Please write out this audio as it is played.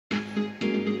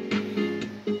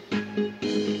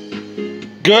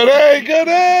Good day, good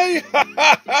day! How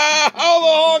the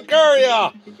honk are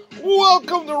ya?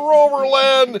 Welcome to Rover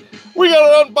Land. We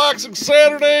got an unboxing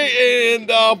Saturday, and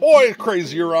boy, it's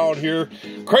crazy around here.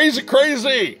 Crazy,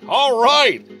 crazy. All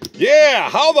right.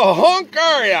 Yeah, how the honk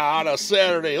are ya on a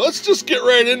Saturday? Let's just get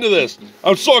right into this.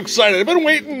 I'm so excited. I've been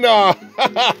waiting.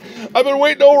 I've been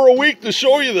waiting over a week to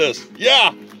show you this.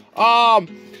 Yeah.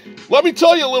 Let me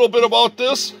tell you a little bit about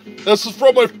this. This is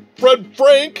from my friend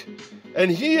Frank, and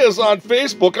he is on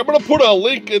Facebook. I'm going to put a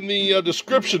link in the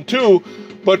description too.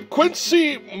 But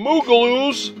Quincy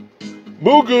Magoo's,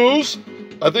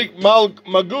 I think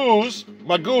Magoo's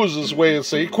is the way to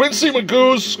say. Quincy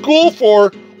Magoo's School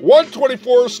for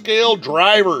 124 Scale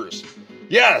Drivers.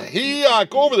 Yeah,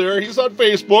 go over there. He's on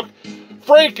Facebook.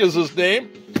 Frank is his name,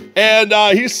 and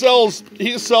he sells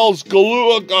a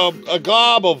glob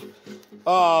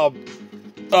of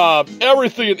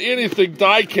everything and anything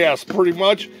die-cast, pretty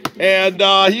much. And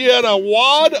he had a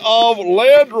wad of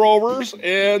Land Rovers,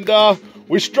 and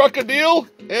we struck a deal,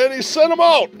 and he sent them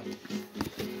out.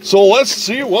 So let's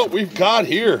see what we've got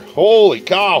here. Holy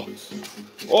cow.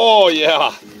 Oh,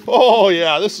 yeah. Oh,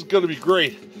 yeah. This is going to be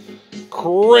great.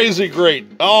 Crazy great.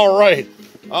 All right.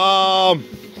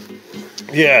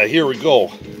 Yeah, here we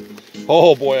go.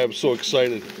 Oh, boy, I'm so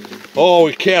excited. Oh,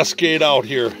 we cascade out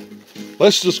here.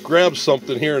 Let's just grab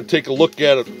something here and take a look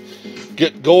at it.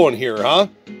 Get going here, huh?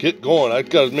 Get going. I've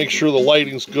got to make sure the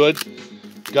lighting's good.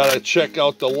 Got to check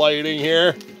out the lighting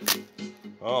here.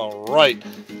 All right.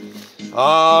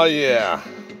 Oh, yeah.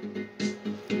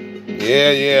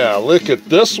 Yeah. Look at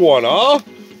this one, huh?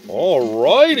 All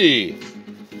righty.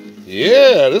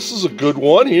 Yeah, this is a good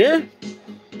one here.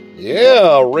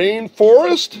 Yeah,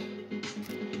 rainforest.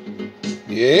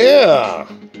 Yeah.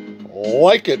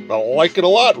 Like it. I like it a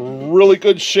lot. Really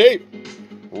good shape.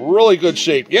 Really good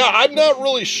shape. Yeah, I'm not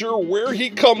really sure where he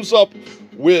comes up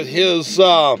with his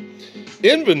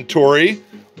inventory,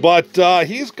 but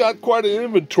he's got quite an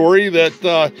inventory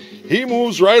that he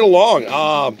moves right along.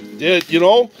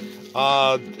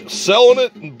 Selling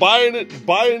it and buying it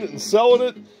and selling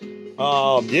it.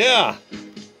 Yeah.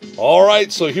 All right,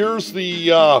 so here's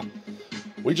the,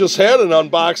 we just had an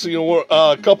unboxing of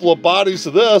a couple of bodies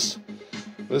of this.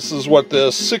 This is what, the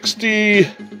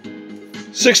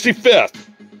 65th.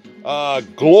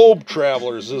 Globe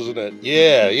Travelers, isn't it?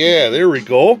 Yeah, there we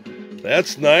go.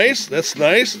 That's nice.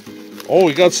 Oh,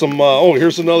 we got some,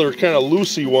 here's another kind of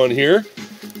loosey one here.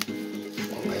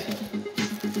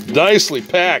 Nicely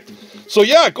packed. So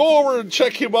yeah, go over and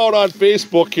check him out on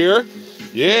Facebook here.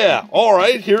 Yeah, all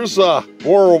right, here's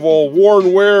more of a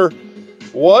worn wear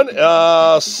one.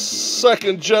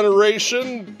 Second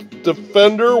generation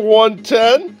Defender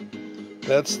 110.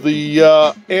 That's the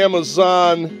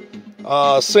Amazon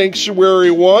Sanctuary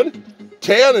one.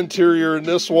 Tan interior in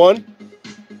this one.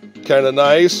 Kind of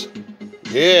nice.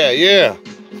 Yeah.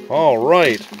 All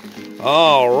right.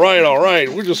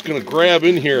 We're just gonna grab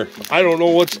in here. I don't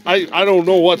know what's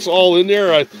all in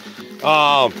there.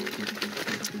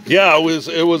 Yeah,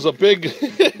 it was a big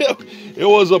it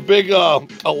was a big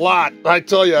a lot. I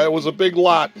tell you, it was a big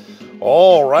lot.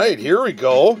 All right, here we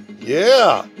go.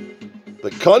 Yeah.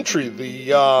 The country,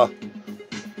 the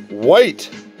white.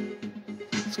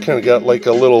 It's kind of got like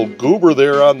a little goober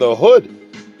there on the hood.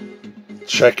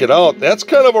 Check it out. That's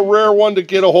kind of a rare one to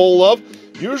get a hold of.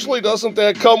 Usually doesn't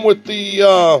that come with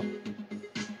the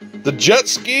jet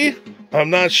ski? I'm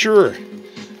not sure.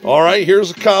 All right, here's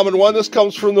a common one. This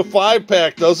comes from the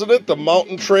 5-pack, doesn't it? The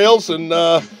Mountain Trails, and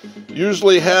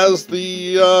usually has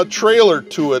the trailer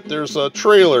to it. There's a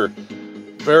trailer.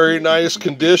 Very nice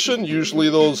condition. Usually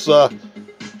those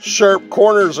sharp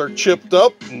corners are chipped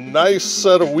up. Nice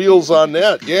set of wheels on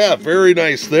that. Yeah, very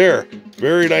nice there.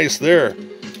 Very nice there.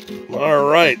 All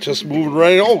right, just moving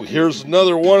right. Oh, here's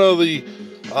another one of the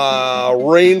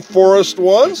rainforest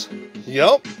ones.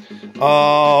 Yep.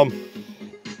 I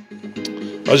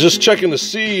was just checking to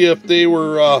see if they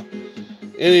were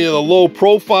any of the low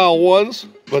profile ones,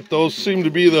 but those seem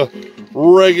to be the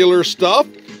regular stuff.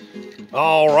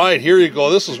 All right, here you go.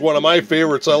 This is one of my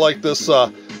favorites. I like this.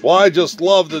 Well, I just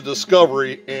love the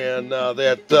Discovery, and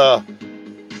that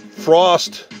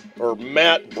frost or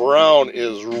matte brown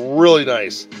is really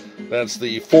nice. That's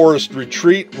the Forest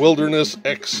Retreat Wilderness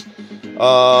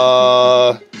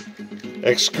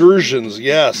Excursions.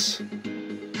 Yes.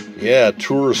 Yeah,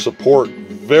 tour support.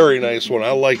 Very nice one.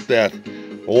 I like that.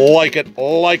 Like it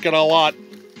a lot.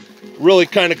 Really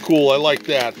kind of cool. I like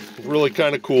that. Really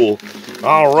kind of cool.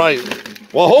 All right.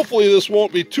 Well, hopefully this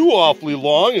won't be too awfully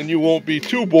long and you won't be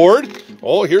too bored.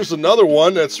 Oh, here's another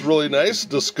one that's really nice.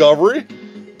 Discovery.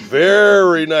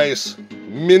 Very nice.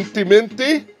 Minty.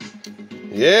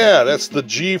 Yeah, that's the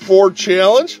G4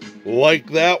 Challenge. Like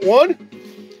that one.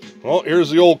 Well, here's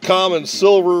the old common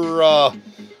silver,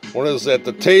 what is that?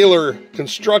 The Taylor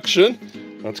Construction.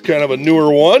 That's kind of a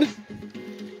newer one.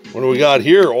 What do we got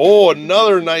here? Oh,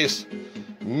 another nice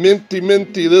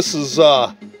minty. This is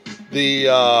the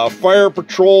Fire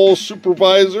Patrol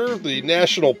Supervisor, the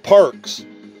National Parks.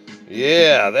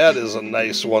 Yeah, that is a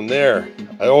nice one there.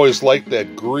 I always like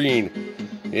that green.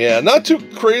 Yeah, not too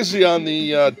crazy on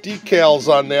the decals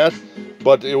on that,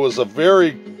 but it was a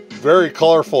very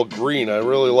colorful green. I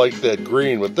really like that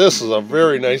green, but this is a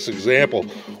very nice example.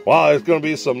 Wow, there's going to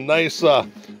be some nice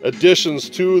additions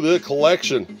to the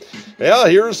collection. Yeah,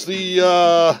 here's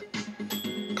the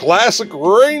classic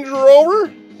Range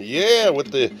Rover. Yeah,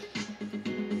 with the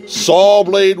saw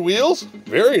blade wheels.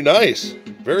 Very nice.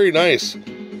 Very nice.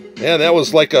 Yeah, that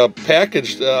was like a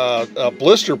packaged a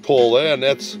blister pull, and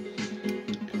that's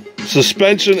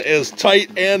suspension is tight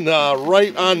and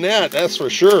right on that. That's for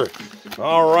sure.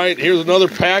 All right, here's another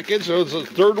package. It's the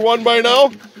third one by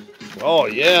now. Oh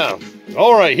yeah.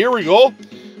 All right, here we go.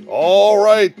 All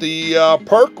right, the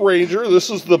Park Ranger. This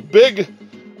is the big,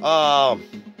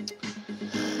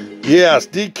 yes,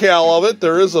 decal of it.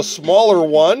 There is a smaller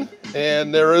one,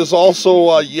 and there is also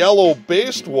a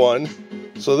yellow-based one.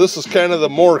 So this is kind of the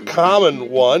more common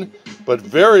one, but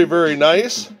very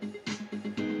nice.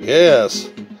 Yes.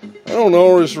 I don't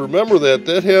always remember that.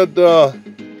 That had,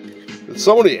 did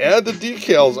somebody add the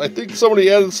decals? I think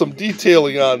somebody added some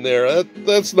detailing on there.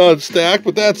 That's not stacked,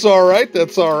 but that's all right.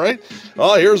 That's all right.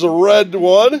 Oh, here's a red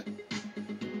one.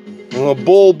 The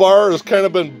bull bar has kind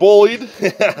of been bullied.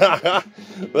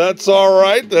 That's all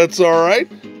right. That's all right.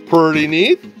 Pretty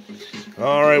neat.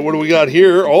 All right, what do we got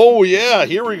here? Oh, yeah,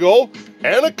 here we go.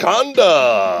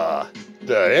 Anaconda.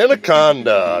 The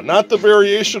Anaconda. Not the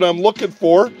variation I'm looking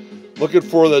for. Looking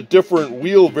for the different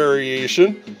wheel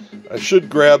variation. I should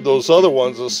grab those other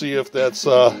ones and see if that's...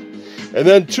 And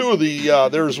then, too,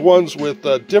 there's ones with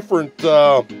a different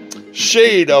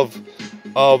shade of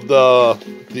the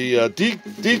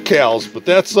decals. But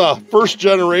that's first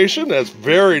generation. That's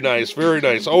very nice, very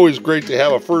nice. Always great to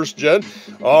have a first gen.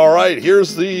 All right,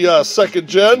 here's the second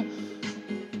gen.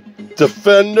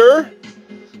 Defender.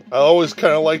 I always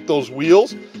kind of like those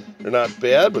wheels. They're not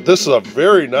bad, but this is a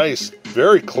very nice,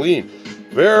 very clean,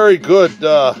 very good,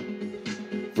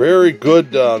 very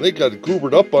good. They got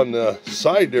goobered up on the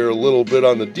side there a little bit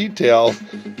on the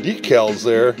decals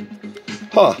there.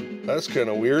 Huh, that's kind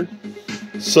of weird.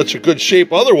 Such a good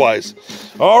shape otherwise.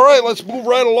 All right, let's move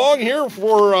right along here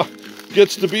before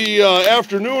gets to be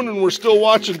afternoon and we're still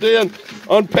watching Dan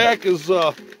unpack his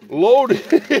load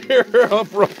here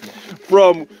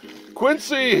from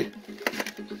Quincy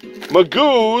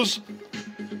Magoo's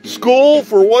School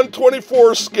for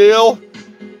 124 Scale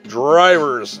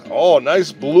Drivers. Oh,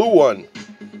 nice blue one.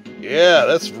 Yeah,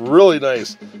 that's really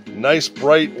nice. Nice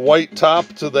bright white top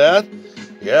to that.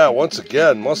 Yeah, once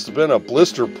again, must have been a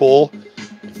blister pull.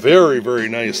 Very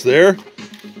nice there.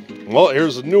 Well,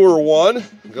 here's a newer one.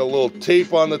 Got a little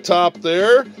tape on the top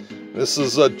there. This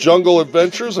is Jungle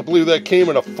Adventures. I believe that came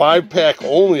in a 5-pack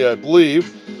only, I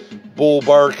believe. Bull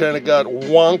bar kind of got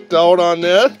wonked out on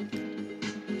that.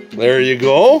 There you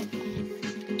go.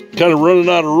 Kind of running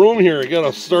out of room here. I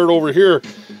gotta start over here,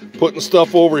 putting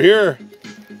stuff over here.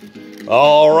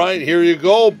 All right, here you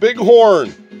go.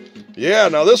 Bighorn. Yeah,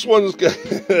 now this one's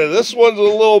this one's a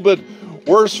little bit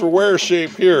worse for wear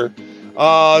shape here.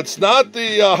 It's not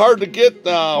the hard to get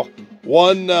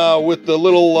one with the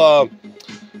little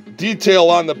detail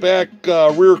on the back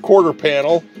rear quarter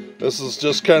panel. This is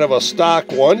just kind of a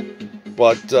stock one.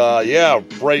 But yeah,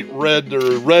 bright red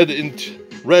or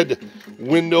red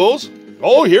windows.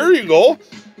 Oh, here you go.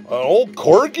 An old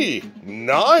Corgi.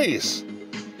 Nice.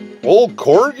 Old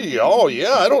Corgi. Oh,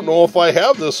 yeah. I don't know if I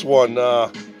have this one. I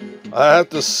have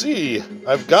to see.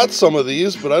 I've got some of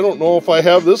these, but I don't know if I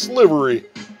have this livery.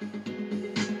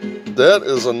 That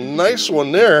is a nice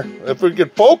one there. If we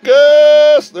could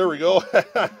focus. There we go.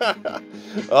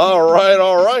 All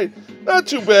right. Not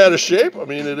too bad a shape. I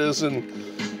mean, it is in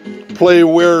play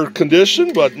wear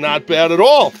condition, but not bad at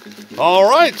all. All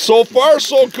right, so far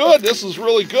so good. This is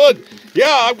really good.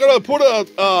 Yeah, I'm gonna put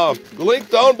a link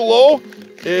down below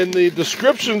in the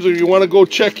descriptions if you want to go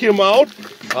check him out.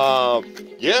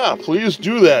 Yeah, please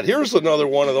do that. Here's another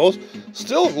one of those.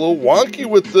 Still a little wonky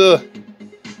with the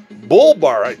bull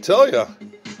bar, I tell you.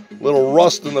 Little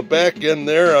rust in the back end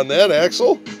there on that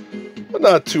axle, but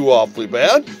not too awfully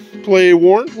bad. Play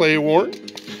worn.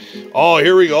 Oh,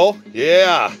 here we go.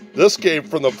 Yeah, this came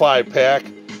from the 5-pack.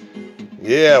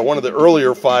 Yeah, one of the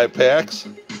earlier 5-packs.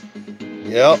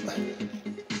 Yep.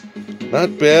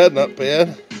 Not bad.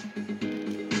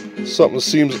 Something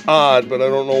seems odd, but I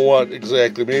don't know what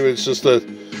exactly. Maybe it's just the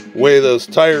way those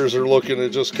tires are looking.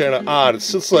 It's just kind of odd. It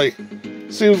seems like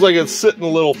it's sitting a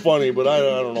little funny, but I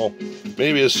don't know.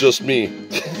 Maybe it's just me.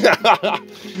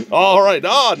 All right,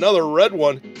 another red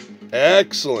one.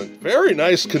 Excellent. Very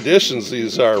nice conditions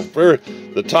these are.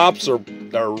 The tops are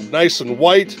nice and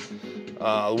white.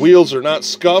 The wheels are not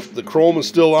scuffed. The chrome is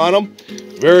still on them.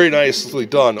 Very nicely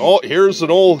done. Oh, here's an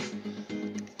old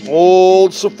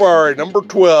Safari, number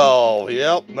 12.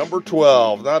 Yep, number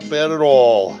 12. Not bad at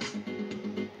all.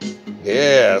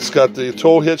 Yeah, it's got the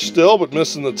tow hitch still, but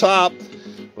missing the top.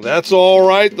 Well, that's all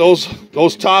right. Those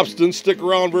tops didn't stick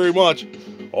around very much.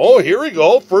 Oh, here we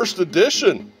go. First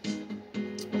edition.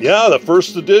 Yeah, the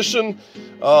first edition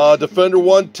Defender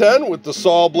 110 with the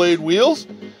saw blade wheels.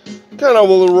 Kind of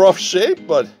a little rough shape,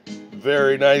 but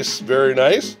very nice, very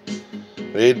nice.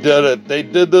 They did it. They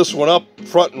did this one up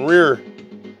front and rear.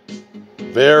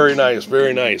 Very nice,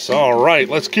 very nice. All right,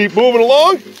 let's keep moving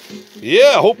along.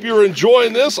 Yeah, hope you're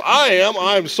enjoying this. I am.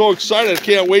 I'm so excited. I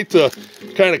can't wait to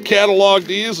kind of catalog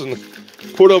these and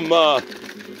put them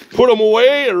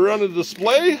away or on a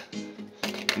display.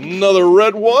 Another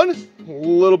red one, a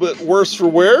little bit worse for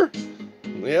wear.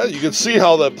 Yeah, you can see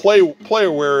how the play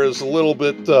wear is a little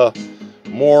bit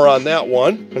more on that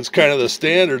one. That's kind of the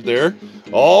standard there.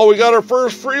 Oh, we got our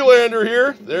first Freelander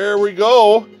here. There we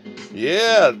go.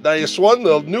 Yeah, nice one.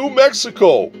 The New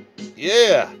Mexico.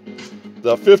 Yeah,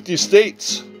 the 50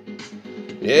 states.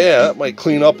 Yeah, that might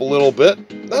clean up a little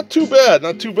bit. Not too bad,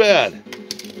 not too bad.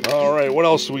 All right, what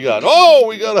else do we got? Oh,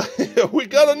 we got a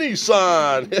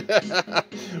Nissan.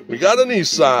 We got a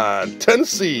Nissan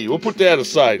 10C. We'll put that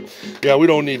aside. Yeah, we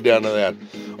don't need none of that.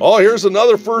 Oh, here's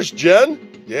another first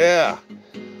gen. Yeah.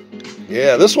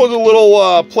 Yeah, this one's a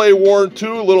little play worn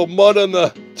too. A little mud on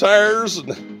the tires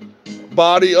and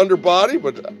underbody,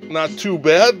 but not too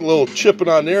bad. A little chipping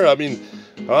on there. I mean,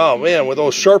 oh man, with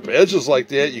those sharp edges like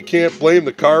that, you can't blame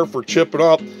the car for chipping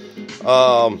up.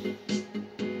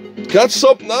 Got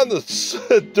something on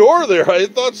the door there. I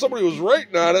thought somebody was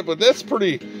writing on it, but that's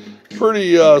pretty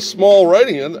small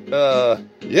writing. And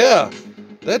yeah,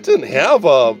 that didn't have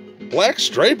a black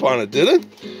stripe on it, did it?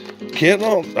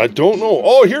 I don't know.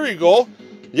 Oh, here you go.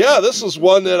 Yeah, this is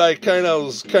one that I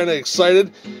was kind of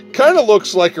excited. Kind of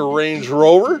looks like a Range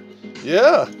Rover.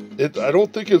 Yeah, I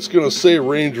don't think it's going to say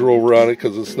Range Rover on it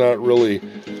because it's not really.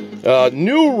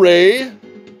 New Ray,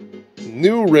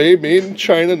 made in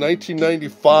China,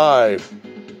 1995.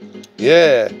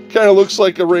 Yeah, kind of looks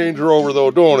like a Range Rover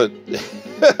though, don't it?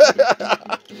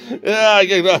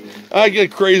 Yeah, I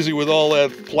get crazy with all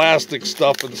that plastic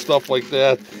stuff and stuff like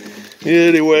that.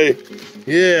 Anyway,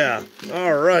 yeah,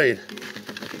 all right.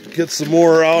 Get some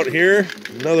more out here.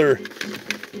 Another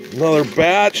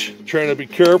batch. Trying to be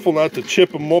careful not to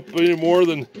chip them up any more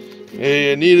than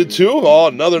you needed to. Oh,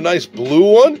 another nice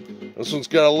blue one. This one's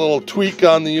got a little tweak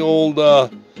on the old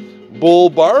bull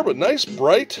bar, but nice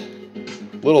bright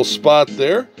little spot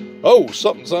there. Oh,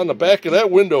 something's on the back of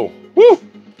that window. Woo!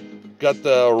 Got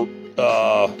the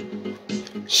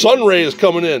sun rays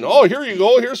coming in. Oh, here you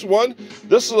go. Here's one.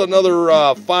 This is another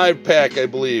 5-pack, I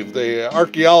believe. The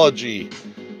archaeology.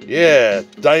 Yeah,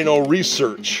 Dino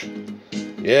research.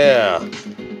 Yeah.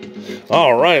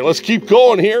 All right, let's keep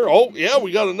going here. Oh, yeah,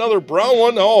 we got another brown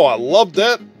one. Oh, I love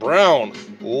that brown.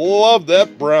 Love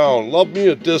that brown. Love me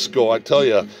a disco, I tell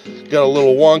you. Got a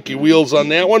little wonky wheels on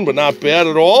that one, but not bad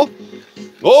at all.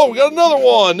 Oh, we got another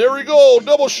one. There we go.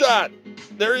 Double shot.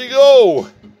 There you go.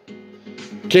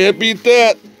 Can't beat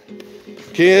that.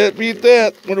 Can't beat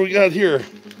that. What do we got here?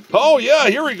 Oh, yeah,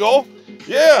 here we go.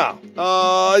 Yeah,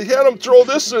 I had them throw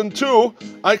this in too.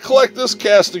 I collect this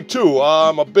casting too.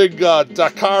 I'm a big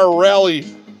Dakar Rally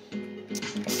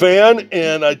fan,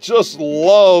 and I just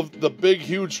love the big,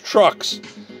 huge trucks.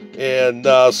 And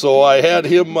so I had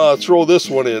him throw this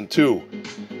one in too.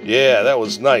 Yeah, that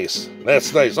was nice.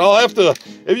 That's nice. I'll have to,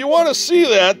 if you want to see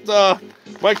that,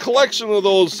 my collection of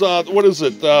those, what is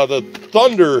it? The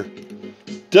Thunder,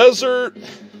 Desert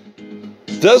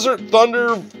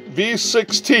Thunder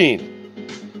V16.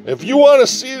 If you want to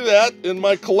see that in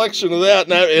my collection of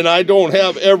that, and I don't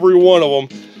have every one of them,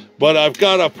 but I've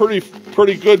got a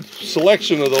pretty good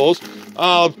selection of those,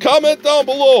 comment down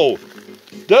below.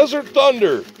 Desert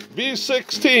Thunder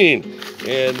V16,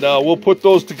 and we'll put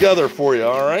those together for you,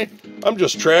 all right? I'm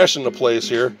just trashing the place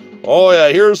here. Oh, yeah,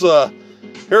 here's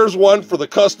one for the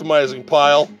customizing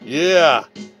pile. Yeah.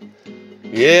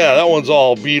 Yeah, that one's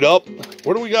all beat up.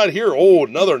 What do we got here? Oh,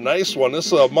 another nice one. This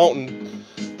is a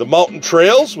the mountain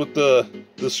trails with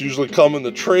this usually come in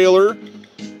the trailer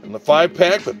and the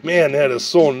 5-pack, but man, that is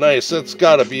so nice. That's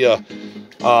got to be a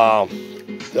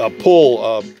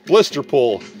blister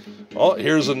pull Oh,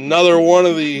 here's another one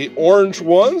of the orange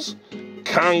ones.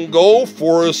 Congo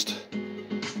Forest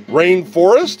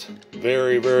Rainforest.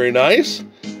 Very, very nice.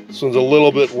 This one's a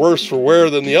little bit worse for wear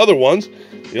than the other ones.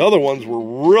 The other ones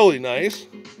were really nice.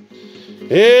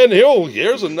 And oh,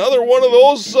 here's another one of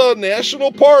those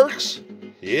national parks.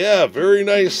 Yeah, very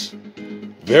nice.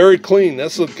 Very clean.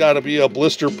 That's got to be a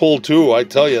blister pull too. I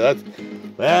tell you,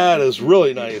 that is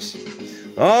really nice.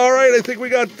 All right, I think we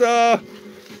got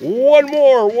one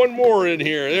more in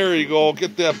here. There you go.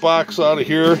 Get that box out of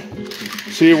here.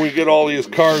 See if we get all these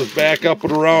cars back up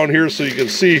and around here so you can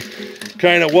see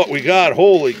kind of what we got.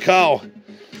 Holy cow.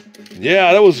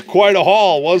 Yeah, that was quite a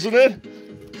haul, wasn't it?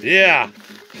 Yeah.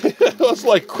 It was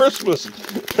like Christmas.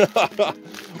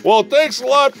 Well, thanks a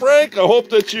lot, Frank. I hope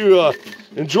that you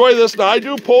enjoy this. Now, I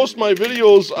do post my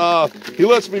videos. He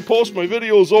lets me post my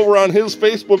videos over on his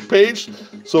Facebook page.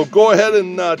 So go ahead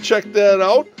and check that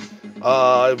out.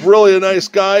 Really a nice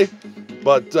guy.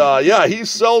 But, yeah, he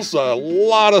sells a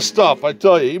lot of stuff. I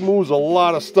tell you, he moves a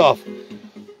lot of stuff.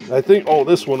 I think, oh,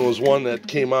 this one was one that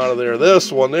came out of there.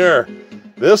 This one there.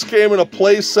 This came in a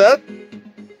play set.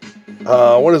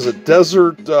 What is it?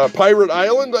 Desert Pirate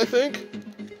Island, I think.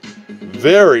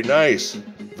 Very nice.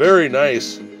 Very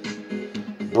nice.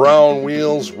 Brown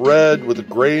wheels, red with a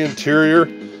gray interior,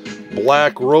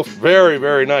 black roof. Very,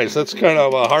 very nice. That's kind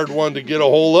of a hard one to get a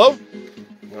hold of.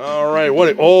 All right.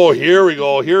 Oh, here we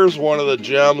go. Here's one of the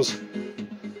gems.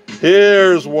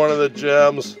 Here's one of the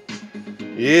gems.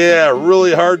 Yeah,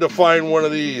 really hard to find one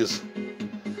of these.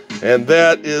 And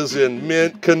that is in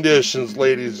mint conditions,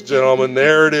 ladies and gentlemen.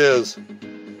 There it is.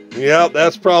 Yeah,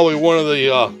 that's probably one of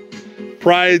the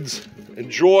prides and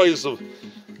joys of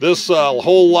this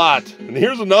whole lot. And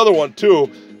here's another one,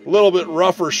 too. A little bit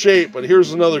rougher shape, but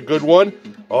here's another good one.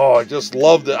 Oh, I just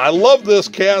loved it. I love this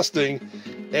casting.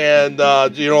 And,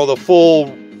 you know, the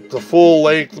full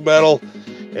length metal.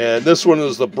 And this one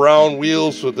is the brown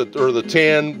wheels with the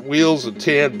tan wheels and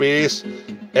tan base.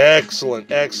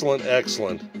 Excellent, excellent,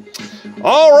 excellent.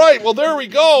 All right, well, there we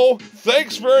go.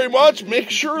 Thanks very much.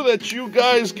 Make sure that you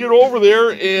guys get over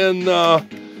there and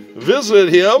visit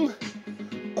him.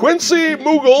 Quincy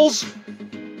Moogle's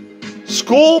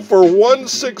School for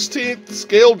 1/16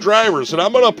 Scale Drivers. And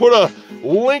I'm going to put a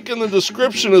link in the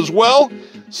description as well.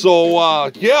 So,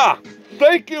 yeah,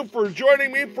 thank you for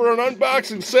joining me for an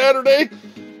Unboxing Saturday.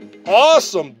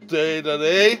 Awesome day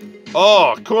today.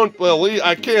 Oh, couldn't believe,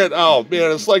 I can't, oh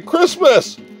man, it's like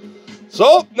Christmas.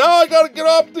 So now I got to get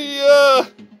off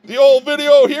the old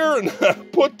video here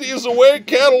and put these away,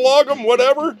 catalog them,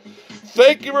 whatever.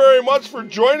 Thank you very much for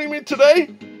joining me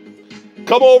today.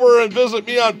 Come over and visit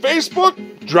me on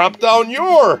Facebook. Drop down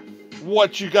your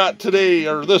what you got today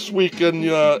or this week in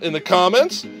the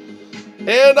comments.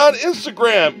 And on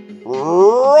Instagram,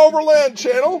 Rover Land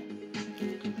channel.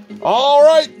 All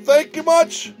right, thank you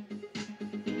much.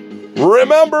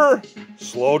 Remember,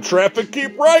 slow traffic,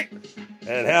 keep right.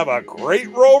 And have a great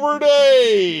Rover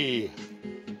day.